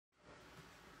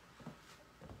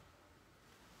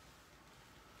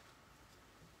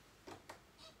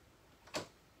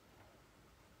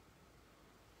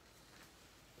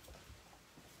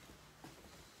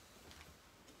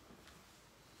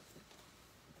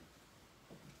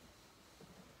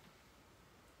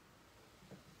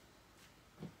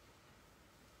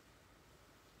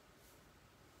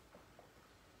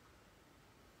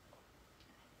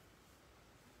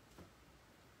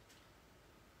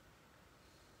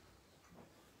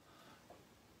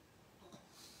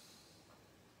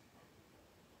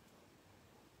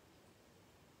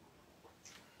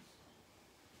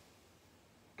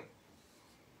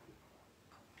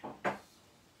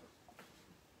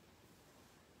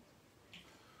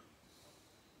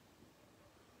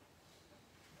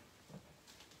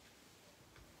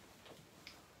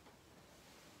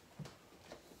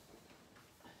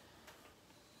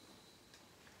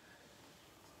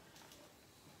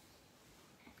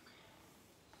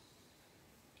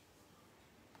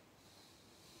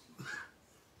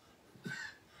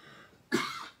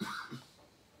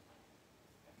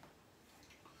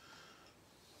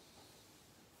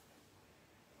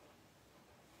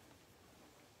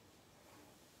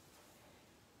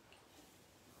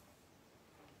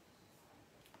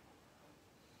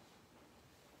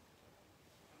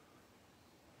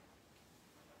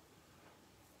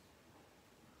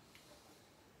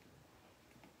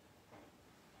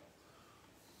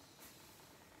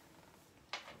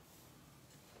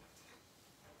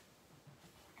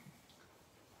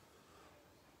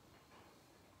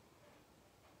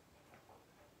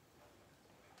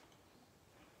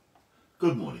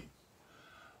Good morning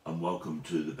and welcome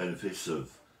to the benefice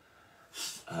of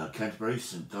Canterbury,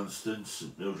 St Dunstan,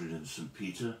 St Mildred and St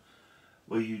Peter,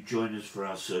 where you join us for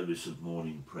our service of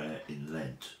morning prayer in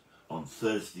Lent on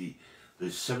Thursday the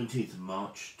 17th of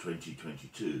March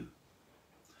 2022.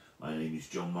 My name is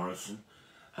John Morrison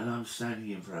and I'm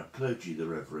standing in for our clergy, the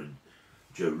Reverend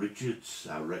Joe Richards,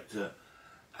 our rector,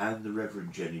 and the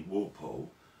Reverend Jenny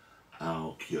Walpole,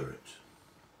 our curate.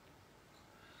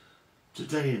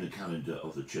 Today in the calendar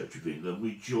of the Church of England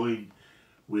we join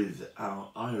with our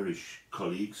Irish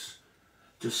colleagues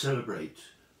to celebrate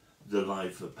the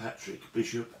life of Patrick,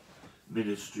 Bishop,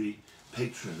 ministry,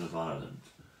 patron of Ireland,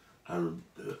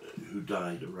 who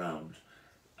died around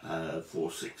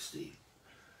 460.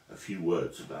 A few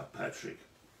words about Patrick.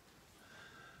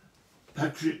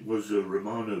 Patrick was a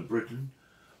Romano-Briton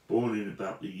born in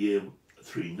about the year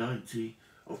 390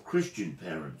 of Christian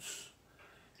parents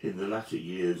in the latter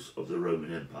years of the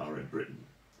Roman Empire in Britain.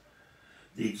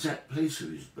 The exact place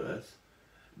of his birth,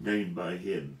 named by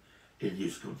him in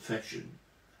his confession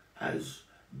as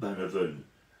Banavon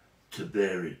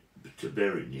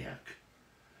Taberniac,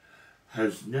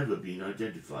 has never been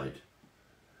identified.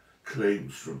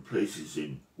 Claims from places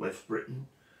in West Britain,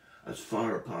 as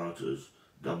far apart as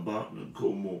Dumbarton and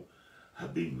Cornwall,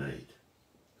 have been made.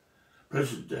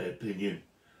 Present-day opinion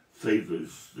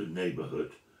favours the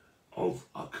neighbourhood of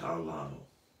Carlisle.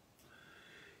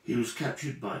 He was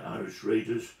captured by Irish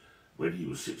raiders when he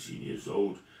was 16 years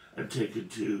old and taken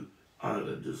to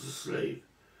Ireland as a slave.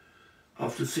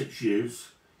 After 6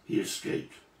 years he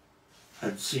escaped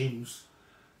and seems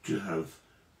to have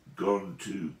gone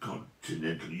to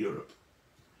continental Europe.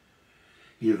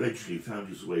 He eventually found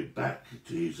his way back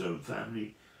to his own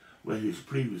family, where his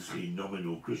previously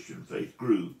nominal Christian faith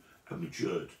grew and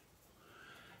matured.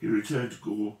 He returned to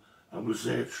Gaul and was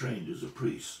there trained as a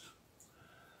priest,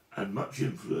 and much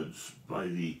influenced by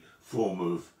the form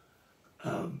of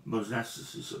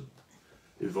monasticism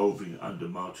evolving under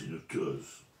Martin of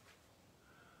Tours.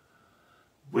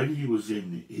 When he was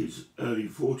in his early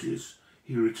 40s,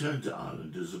 he returned to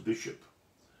Ireland as a bishop,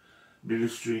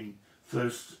 ministering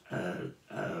first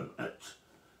at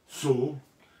Saul,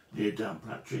 near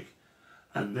Downpatrick,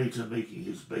 and later making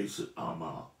his base at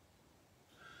Armagh,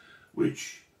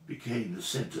 which became the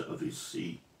centre of his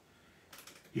see.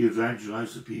 He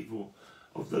evangelised the people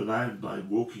of the land by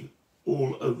walking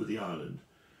all over the island,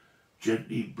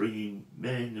 gently bringing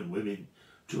men and women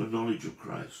to a knowledge of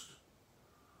Christ.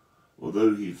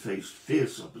 Although he faced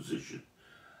fierce opposition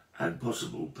and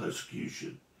possible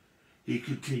persecution, he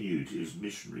continued his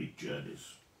missionary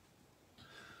journeys.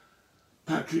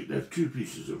 Patrick left two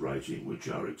pieces of writing which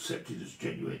are accepted as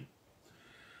genuine: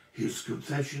 his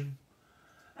confession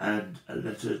and a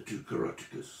letter to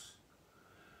Coroticus.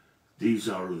 These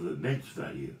are of immense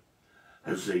value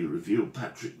as they reveal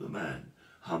Patrick the man,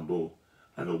 humble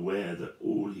and aware that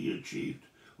all he achieved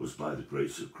was by the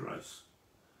grace of Christ.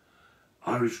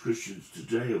 Irish Christians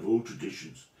today of all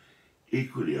traditions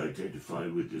equally identify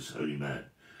with this holy man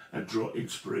and draw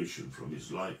inspiration from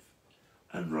his life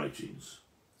and writings.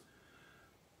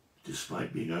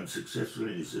 Despite being unsuccessful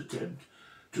in his attempt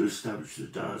to establish the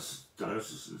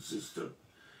diocesan system,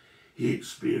 he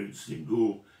experienced in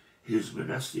Gaul his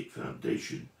monastic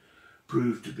foundation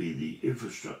proved to be the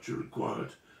infrastructure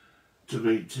required to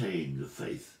maintain the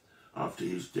faith after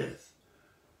his death,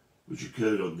 which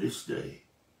occurred on this day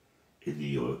in the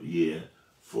year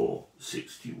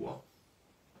 461.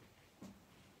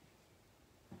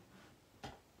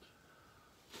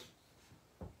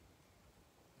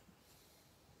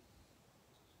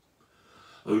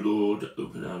 O Lord,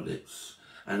 open our lips,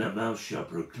 and our mouth shall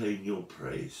proclaim your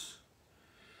praise.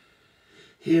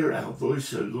 Hear our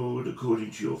voice, O Lord,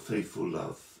 according to your faithful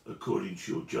love, according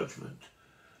to your judgment,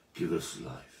 give us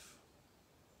life.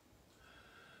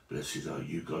 Blessed are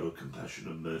you, God of compassion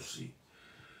and mercy.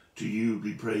 To you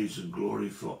be praise and glory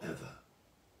forever.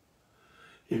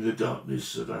 In the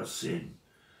darkness of our sin,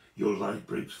 your light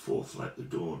breaks forth like the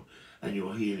dawn, and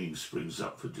your healing springs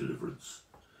up for deliverance.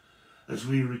 As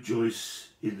we rejoice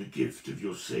in the gift of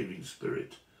your saving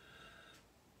Spirit,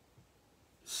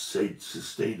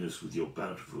 sustain us with your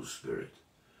bountiful Spirit,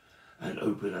 and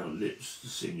open our lips to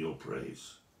sing your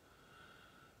praise.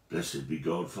 Blessed be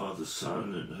God, Father,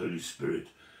 Son, and Holy Spirit.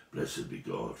 Blessed be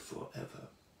God forever.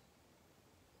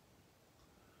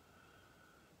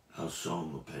 Our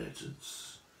song of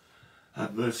penitence.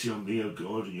 Have mercy on me, O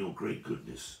God, in your great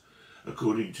goodness.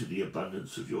 According to the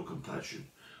abundance of your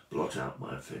compassion, blot out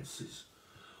my offences.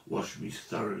 Wash me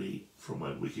thoroughly from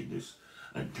my wickedness,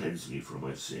 and cleanse me from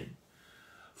my sin.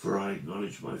 For I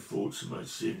acknowledge my faults, and my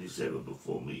sin is ever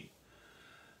before me.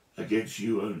 Against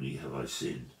you only have I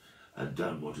sinned, and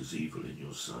done what is evil in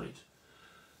your sight,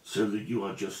 so that you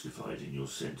are justified in your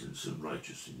sentence and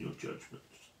righteous in your judgment.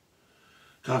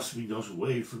 Cast me not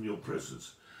away from your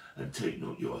presence, and take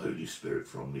not your Holy Spirit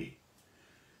from me.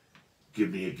 Give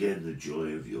me again the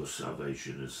joy of your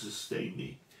salvation, and sustain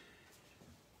me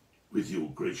with your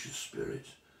gracious Spirit.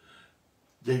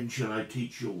 Then shall I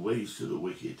teach your ways to the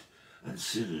wicked, and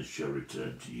sinners shall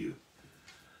return to you.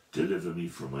 Deliver me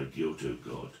from my guilt, O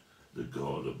God, the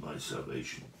God of my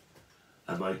salvation,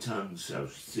 and my tongue shall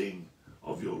sing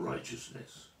of your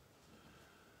righteousness.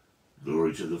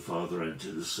 Glory to the Father, and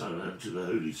to the Son, and to the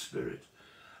Holy Spirit,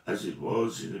 as it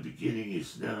was in the beginning,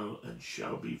 is now, and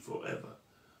shall be forever.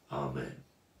 Amen.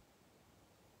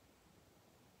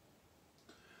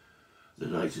 The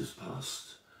night has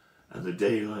passed, and the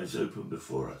day lies open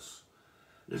before us.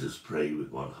 Let us pray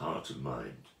with one heart and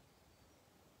mind.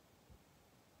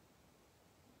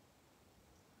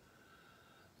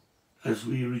 As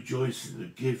we rejoice in the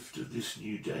gift of this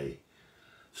new day,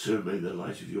 so may the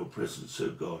light of your presence, O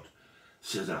God,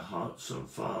 set our hearts on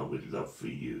fire with love for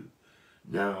you,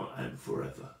 now and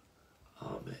forever.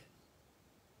 Amen.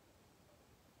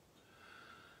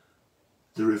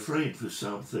 The refrain for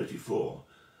Psalm 34,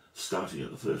 starting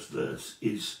at the first verse,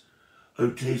 is,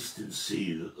 O taste and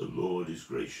see that the Lord is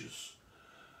gracious.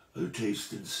 O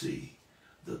taste and see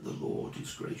that the Lord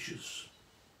is gracious.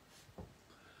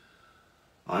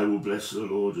 I will bless the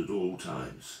Lord at all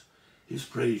times. His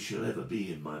praise shall ever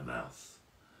be in my mouth.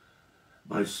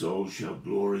 My soul shall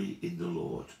glory in the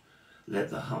Lord. Let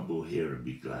the humble hear and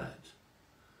be glad.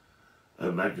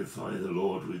 O magnify the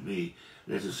Lord with me.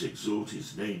 Let us exalt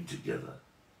his name together.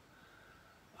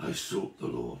 I sought the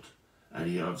Lord, and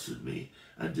he answered me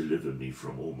and delivered me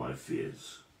from all my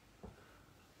fears.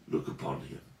 Look upon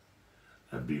him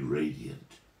and be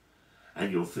radiant,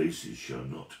 and your faces shall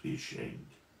not be ashamed.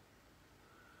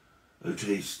 O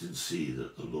taste and see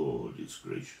that the Lord is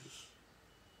gracious.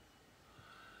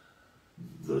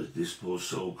 This poor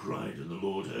soul cried, and the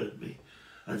Lord heard me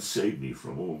and saved me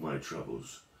from all my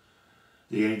troubles.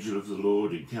 The angel of the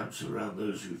Lord encamps around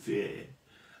those who fear him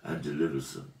and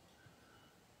delivers them.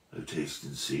 O taste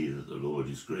and see that the Lord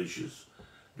is gracious.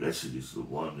 Blessed is the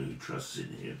one who trusts in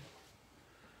him.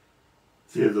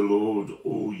 Fear the Lord,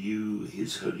 all you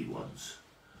his holy ones,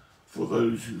 for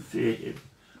those who fear him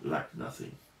lack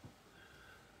nothing.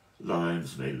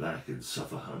 Lions may lack and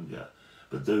suffer hunger,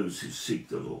 but those who seek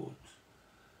the Lord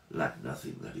lack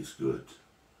nothing that is good.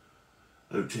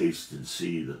 O taste and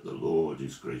see that the Lord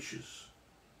is gracious.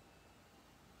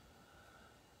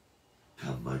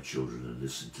 Come, my children, and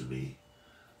listen to me.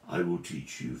 I will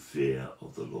teach you fear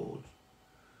of the Lord.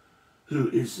 Who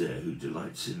is there who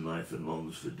delights in life and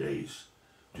longs for days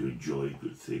to enjoy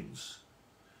good things?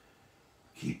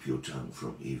 Keep your tongue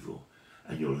from evil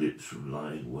and your lips from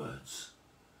lying words.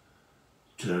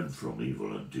 Turn from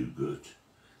evil and do good.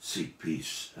 Seek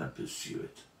peace and pursue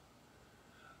it.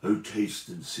 O taste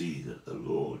and see that the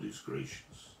Lord is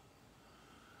gracious.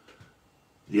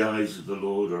 The eyes of the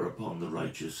Lord are upon the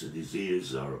righteous, and his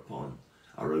ears are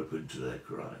open to their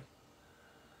cry.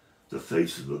 The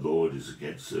face of the Lord is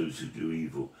against those who do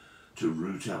evil, to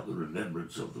root out the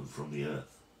remembrance of them from the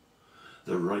earth.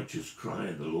 The righteous cry,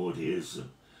 and the Lord hears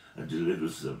them and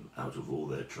delivers them out of all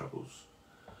their troubles.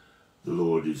 The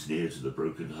Lord is near to the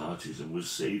brokenhearted and will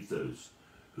save those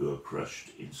who are crushed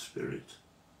in spirit.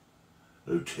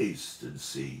 O taste and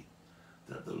see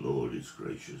that the Lord is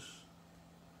gracious.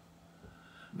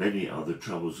 Many are the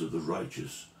troubles of the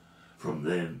righteous. From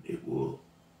them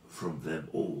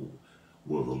all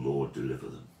will the Lord deliver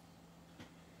them.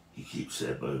 He keeps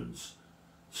their bones,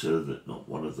 so that not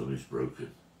one of them is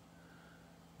broken.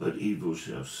 But evil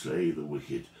shall slay the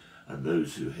wicked, and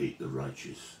those who hate the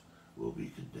righteous will be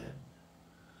condemned.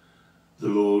 The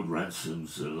Lord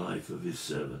ransoms the life of his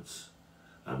servants,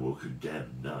 and will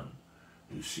condemn none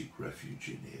who seek refuge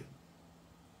in him.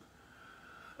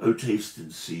 O taste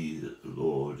and see that the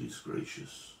Lord is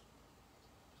gracious.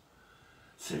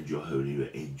 Send your holy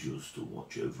angels to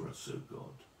watch over us, O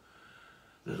God,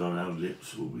 that on our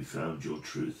lips will be found your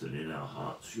truth, and in our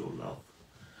hearts your love,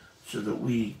 so that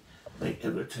we may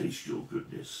ever taste your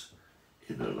goodness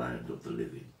in the land of the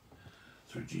living,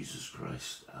 through Jesus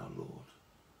Christ our Lord.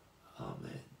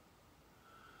 Amen.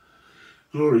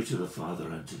 Glory to the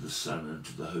Father, and to the Son, and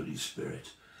to the Holy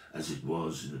Spirit, as it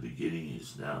was in the beginning,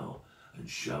 is now, and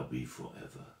shall be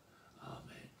forever.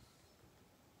 Amen.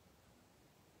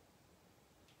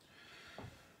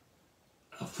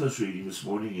 Our first reading this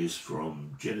morning is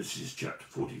from Genesis chapter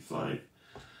 45,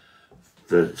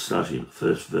 starting at the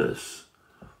first verse,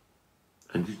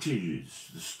 and continues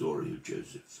the story of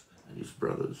Joseph and his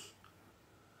brothers.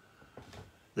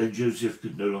 Then Joseph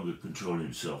could no longer control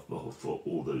himself before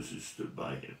all those who stood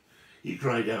by him. He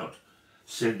cried out,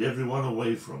 "Send everyone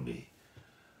away from me."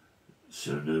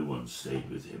 So no one stayed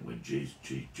with him when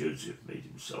Joseph made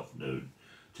himself known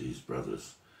to his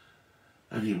brothers.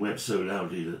 And he wept so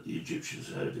loudly that the Egyptians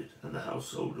heard it, and the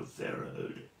household of Pharaoh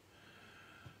heard it.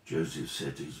 Joseph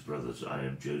said to his brothers, "I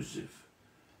am Joseph.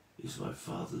 Is my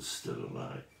father still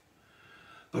alive?"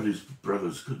 But his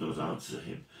brothers could not answer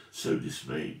him, so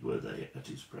dismayed were they at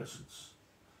his presence.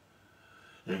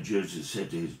 And Joseph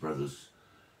said to his brothers,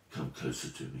 "Come closer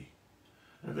to me."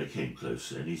 And they came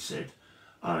closer, and he said,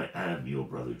 "I am your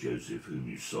brother Joseph, whom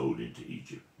you sold into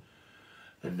Egypt.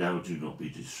 And now do not be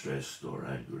distressed or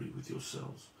angry with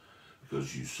yourselves,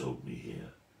 because you sold me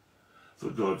here.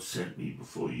 For God sent me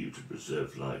before you to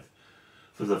preserve life.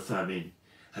 For the famine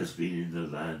has been in the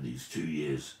land these 2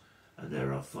 years, and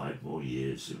there are 5 more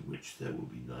years in which there will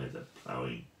be neither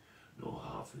ploughing nor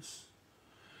harvest.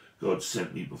 God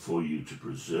sent me before you to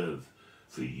preserve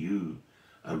for you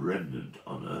a remnant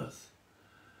on earth,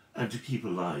 and to keep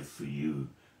alive for you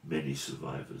many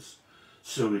survivors.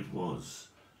 So it was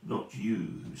not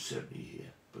you who sent me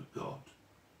here, but God.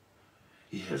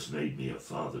 He has made me a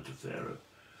father to Pharaoh,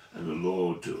 and a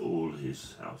lord to all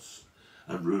his house,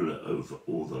 and ruler over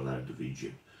all the land of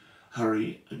Egypt.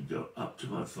 Hurry and go up to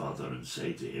my father and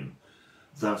say to him,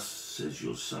 'Thus says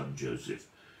your son Joseph,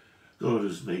 God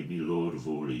has made me lord of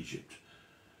all Egypt.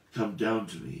 Come down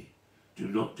to me, do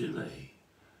not delay.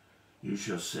 You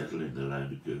shall settle in the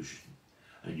land of Goshen,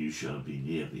 and you shall be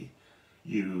near me,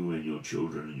 you and your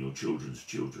children and your children's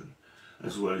children,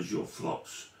 as well as your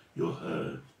flocks, your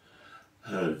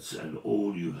herds, and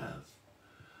all you have.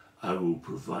 I will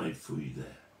provide for you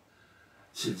there,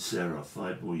 since there are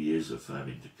 5 more years of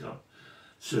famine to come,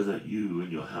 so that you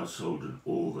and your household and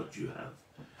all that you have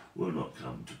will not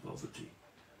come to poverty.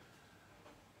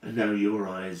 And now your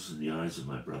eyes and the eyes of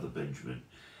my brother Benjamin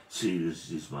see that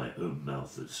it is my own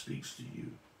mouth that speaks to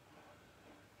you.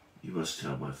 You must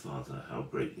tell my father how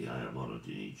greatly I am honored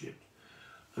in Egypt,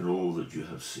 and all that you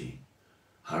have seen.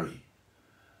 Hurry,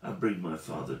 and bring my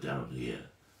father down here."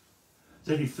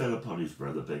 Then he fell upon his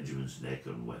brother Benjamin's neck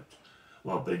and wept,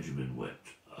 while Benjamin wept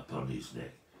upon his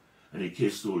neck. And he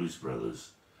kissed all his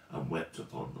brothers and wept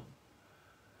upon them.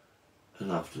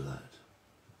 And after that,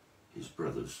 his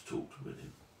brothers talked with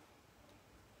him.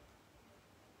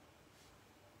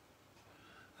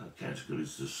 Our canticle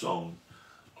is the Song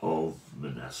of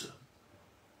Manasseh.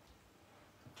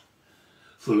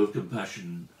 Full of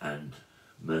compassion and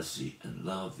mercy and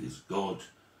love is God,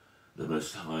 the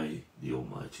Most High, the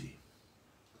Almighty.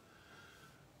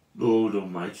 Lord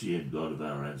Almighty and God of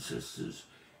our ancestors,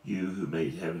 you who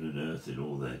made heaven and earth in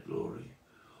all their glory,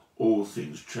 all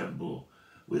things tremble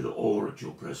with awe at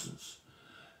your presence.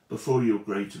 Before your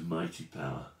great and mighty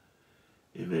power,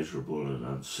 immeasurable and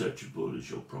unsearchable is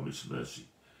your promised mercy,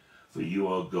 for you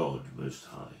are God Most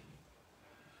High.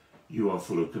 You are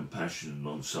full of compassion and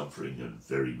long-suffering and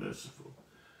very merciful,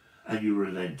 and you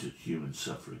relent at human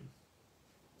suffering.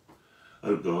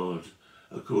 O God,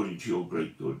 according to your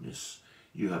great goodness,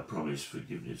 you have promised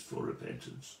forgiveness for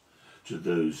repentance to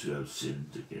those who have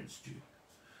sinned against you.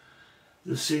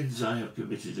 The sins I have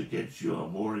committed against you are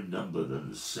more in number than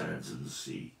the sands of the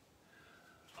sea.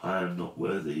 I am not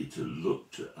worthy to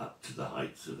look up to the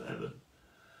heights of heaven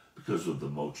because of the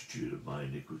multitude of my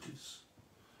iniquities.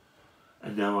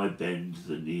 And now I bend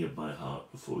the knee of my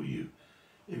heart before you,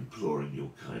 imploring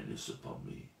your kindness upon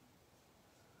me.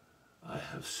 I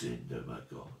have sinned, O my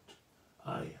God.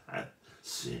 I have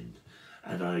sinned,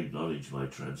 and I acknowledge my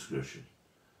transgression.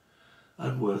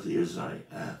 Unworthy as I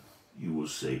am, you will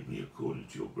save me according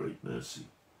to your great mercy.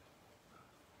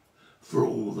 For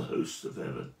all the host of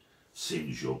heaven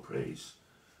sings your praise,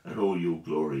 and all your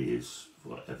glory is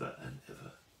forever and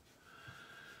ever.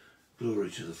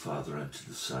 Glory to the Father, and to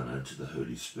the Son, and to the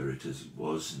Holy Spirit, as it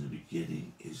was in the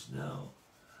beginning, is now,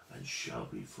 and shall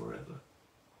be forever.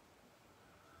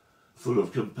 Full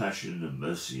of compassion and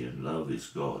mercy and love is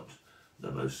God,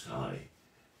 the Most High,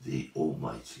 the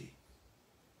Almighty.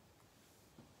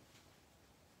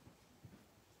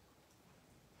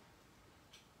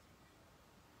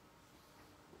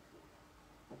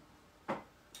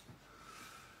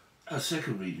 Our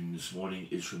second reading this morning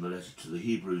is from the letter to the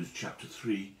Hebrews, chapter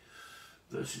 3,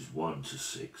 verses 1 to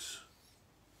 6.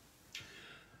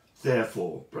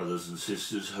 Therefore, brothers and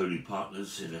sisters, holy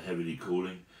partners in a heavenly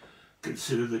calling,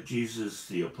 consider that Jesus,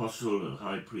 the apostle and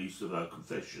high priest of our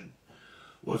confession,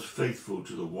 was faithful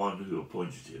to the one who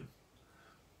appointed him,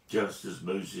 just as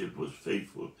Moses was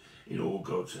faithful in all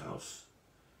God's house.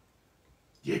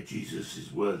 Yet Jesus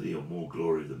is worthy of more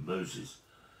glory than Moses,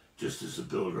 just as the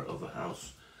builder of a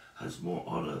house has more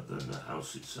honour than the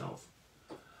house itself.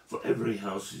 For every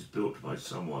house is built by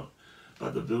someone,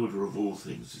 but the builder of all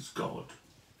things is God.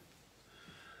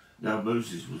 Now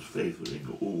Moses was faithful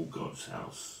in all God's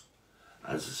house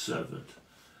as a servant,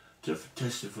 to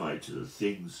testify to the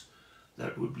things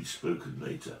that would be spoken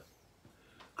later.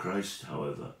 Christ,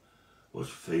 however, was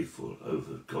faithful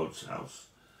over God's house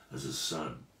as a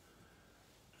son,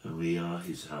 and we are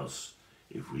his house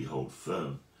if we hold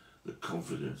firm the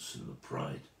confidence and the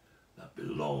pride that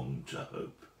belong to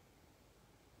hope.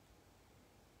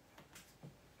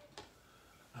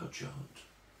 Our chant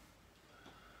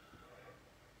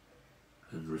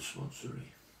and responsory.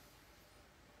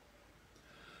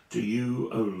 To you,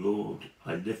 O Lord,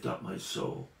 I lift up my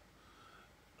soul.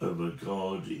 O my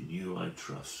God, in you I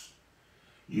trust.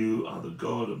 You are the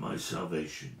God of my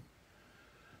salvation.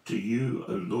 To you,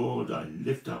 O Lord, I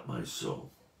lift up my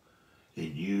soul.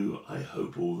 In you I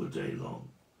hope all the day long.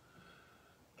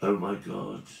 O my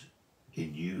God,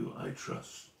 in you I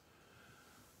trust.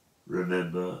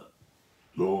 Remember,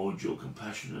 Lord, your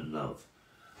compassion and love,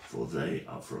 for they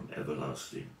are from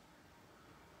everlasting.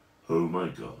 O my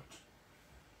God,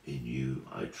 in you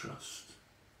I trust.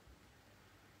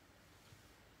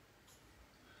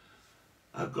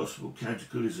 Our gospel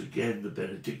canticle is again the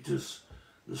Benedictus,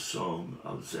 the song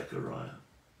of Zechariah.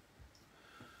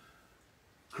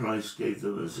 Christ gave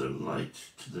them as a light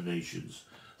to the nations,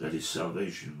 that his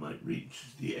salvation might reach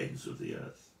the ends of the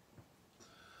earth.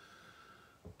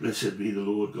 Blessed be the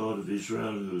Lord God of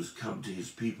Israel, who has come to his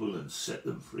people and set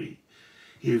them free.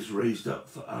 He has raised up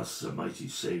for us a mighty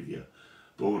Saviour,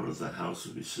 born of the house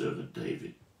of his servant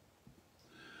David.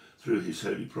 Through his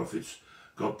holy prophets,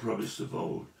 God promised of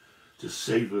old to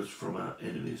save us from our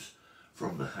enemies,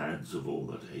 from the hands of all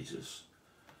that hate us,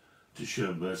 to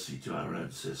show mercy to our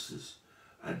ancestors,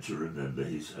 and to remember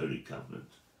his holy covenant.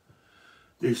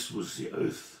 This was the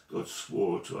oath God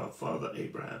swore to our father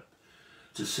Abraham,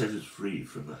 to set us free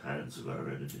from the hands of our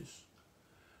enemies,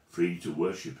 free to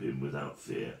worship him without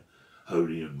fear,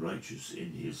 holy and righteous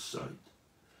in his sight,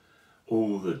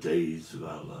 all the days of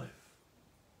our life.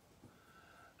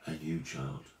 And you,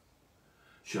 child,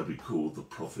 shall be called the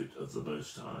prophet of the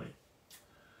Most High,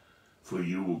 for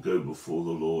you will go before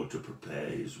the Lord to prepare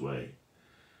his way,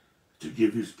 to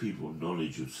give his people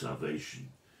knowledge of salvation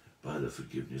by the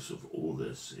forgiveness of all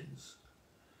their sins.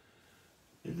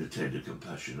 In the tender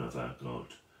compassion of our God,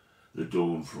 the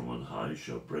dawn from on high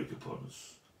shall break upon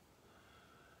us,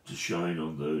 to shine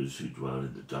on those who dwell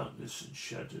in the darkness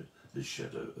and the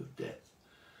shadow of death,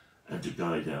 and to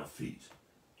guide our feet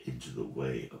into the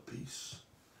way of peace.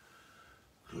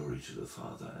 Glory to the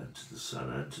Father, and to the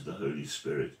Son, and to the Holy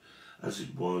Spirit, as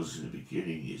it was in the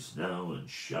beginning, is now, and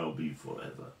shall be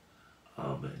forever.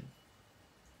 Amen.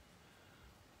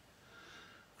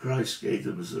 Christ gave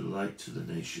them as a light to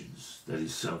the nations, that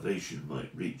his salvation might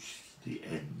reach the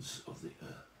ends of the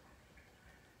earth.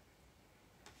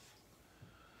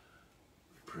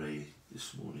 We pray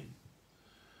this morning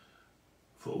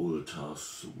for all the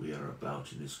tasks that we are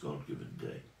about in this God-given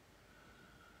day,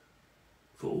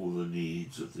 for all the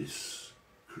needs of this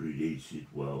created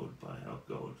world by our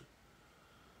God,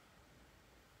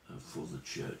 and for the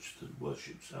church that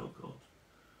worships our God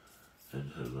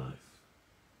and her life.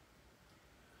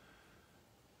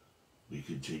 We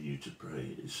continue to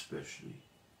pray especially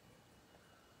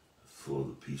for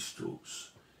the peace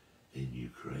talks in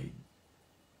Ukraine.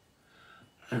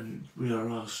 And we are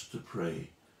asked to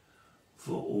pray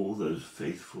for all those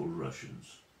faithful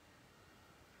Russians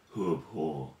who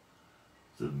abhor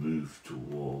the move to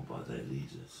war by their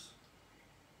leaders.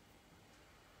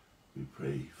 We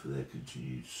pray for their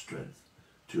continued strength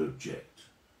to object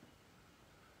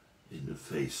in the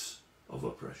face of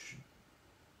oppression.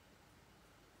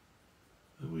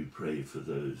 And we pray for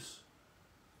those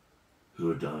who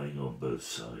are dying on both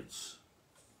sides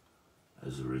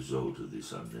as a result of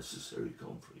this unnecessary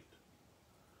conflict.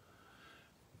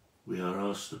 We are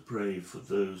asked to pray for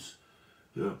those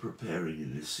who are preparing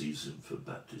in this season for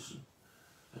baptism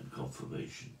and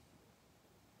confirmation.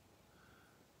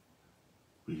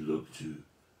 We look to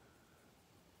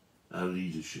our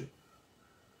leadership,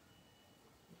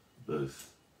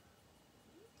 both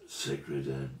sacred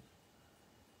and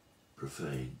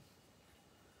profane,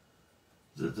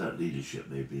 that leadership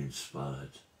may be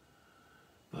inspired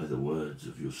by the words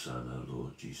of your Son, our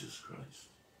Lord Jesus Christ.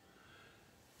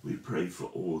 We pray for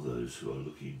all those who are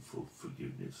looking for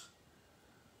forgiveness,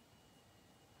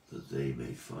 that they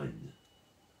may find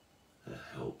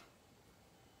a help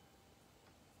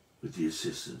with the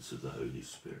assistance of the Holy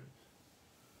Spirit.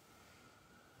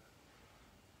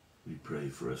 We pray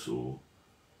for us all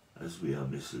as we are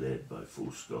misled by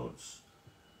false gods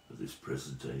of this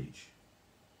present age.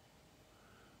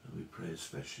 And we pray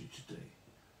especially today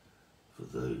for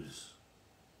those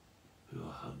who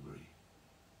are hungry.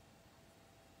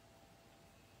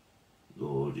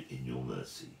 Lord, in your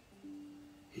mercy,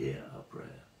 hear our prayer.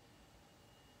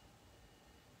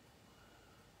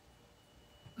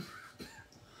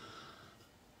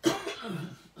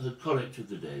 The collect of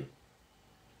the day.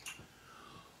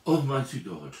 Almighty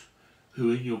God,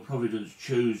 who in your providence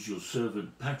chose your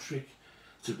servant Patrick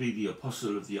to be the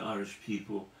apostle of the Irish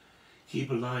people,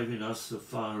 keep alive in us the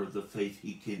fire of the faith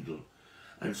he kindled,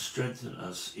 and strengthen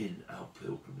us in our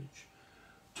pilgrimage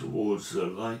towards the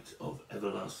light of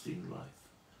everlasting life.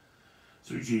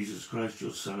 Through Jesus Christ,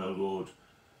 your Son, our Lord,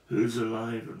 who is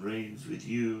alive and reigns with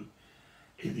you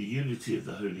in the unity of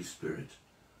the Holy Spirit,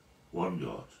 one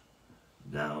God,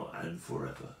 now and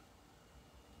forever.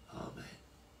 Amen.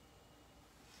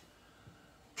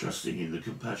 Trusting in the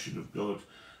compassion of God,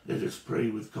 let us pray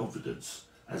with confidence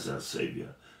as our Saviour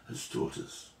has taught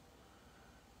us.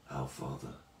 Our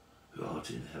Father, who art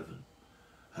in heaven,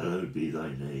 hallowed be thy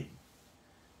name.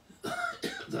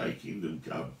 Thy kingdom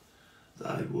come,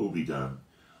 thy will be done,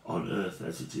 on earth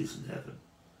as it is in heaven.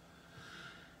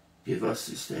 Give us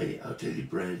this day our daily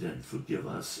bread, and forgive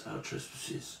us our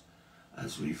trespasses,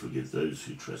 as we forgive those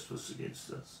who trespass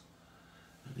against us.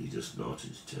 And lead us not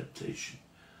into temptation,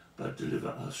 but deliver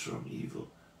us from evil.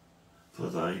 For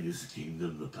thine is the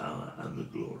kingdom, the power, and the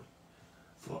glory,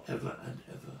 for ever and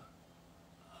ever.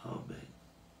 Amen.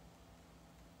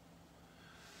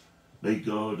 May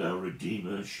God, our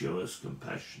Redeemer, show us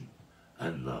compassion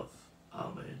and love.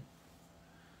 Amen.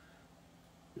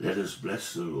 Let us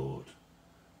bless the Lord.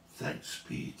 Thanks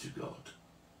be to God.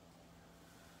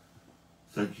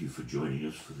 Thank you for joining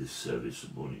us for this service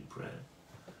of morning prayer.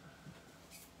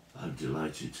 I'm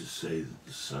delighted to say that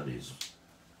the sun is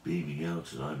beaming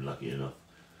out, and I'm lucky enough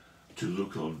to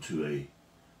look onto a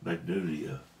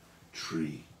magnolia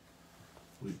tree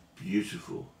with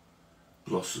beautiful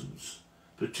blossoms,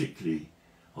 particularly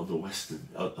on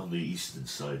the eastern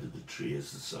side of the tree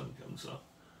as the sun comes up.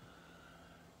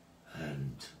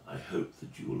 And I hope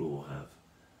that you will all have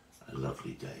a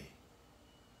lovely day.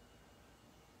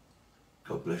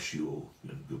 God bless you all,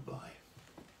 and goodbye.